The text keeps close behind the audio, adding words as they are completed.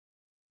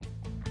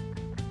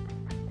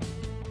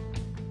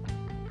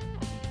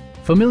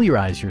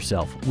Familiarize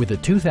yourself with the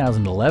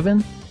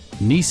 2011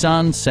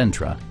 Nissan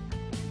Sentra.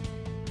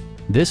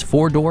 This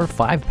four-door,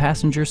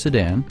 five-passenger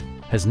sedan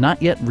has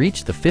not yet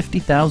reached the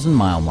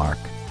 50,000-mile mark.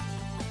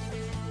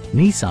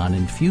 Nissan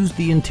infused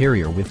the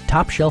interior with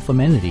top-shelf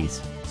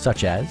amenities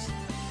such as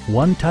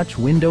one-touch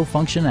window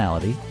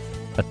functionality,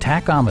 a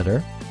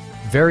tachometer,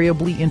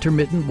 variably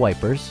intermittent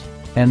wipers,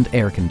 and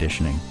air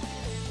conditioning.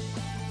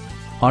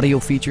 Audio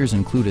features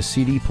include a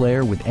CD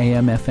player with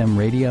AM/FM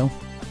radio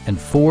and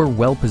 4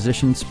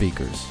 well-positioned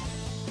speakers.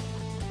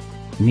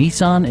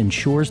 Nissan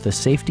ensures the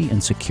safety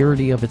and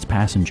security of its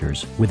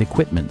passengers with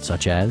equipment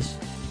such as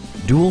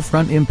dual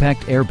front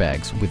impact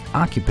airbags with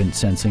occupant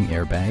sensing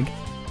airbag,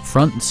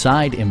 front and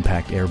side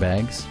impact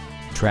airbags,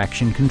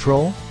 traction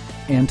control,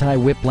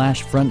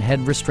 anti-whiplash front head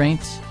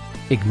restraints,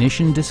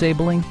 ignition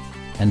disabling,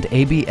 and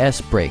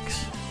ABS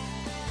brakes.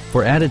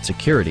 For added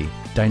security,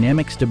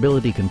 dynamic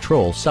stability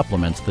control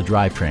supplements the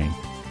drivetrain.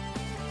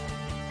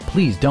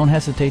 Please don't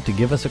hesitate to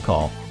give us a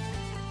call.